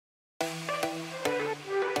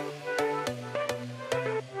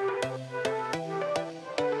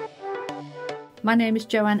My name is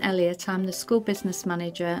Joanne Elliott. I'm the School Business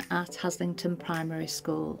Manager at Haslington Primary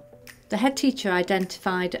School. The head teacher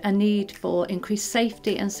identified a need for increased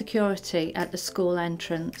safety and security at the school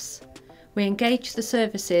entrance. We engaged the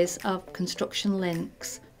services of Construction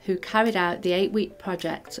Linx, who carried out the 8-week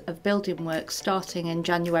project of building work starting in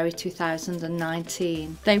January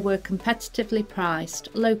 2019. They were competitively priced,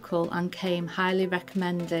 local and came highly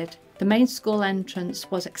recommended. The main school entrance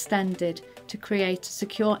was extended to create a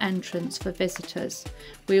secure entrance for visitors.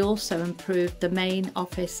 We also improved the main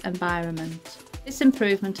office environment. This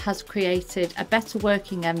improvement has created a better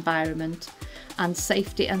working environment and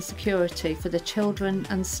safety and security for the children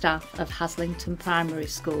and staff of Haslington Primary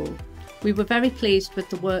School. We were very pleased with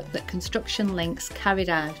the work that Construction Linx carried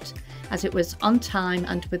out, as it was on time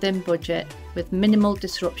and within budget with minimal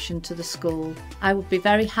disruption to the school. I would be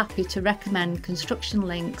very happy to recommend Construction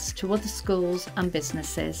Linx to other schools and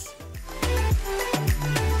businesses.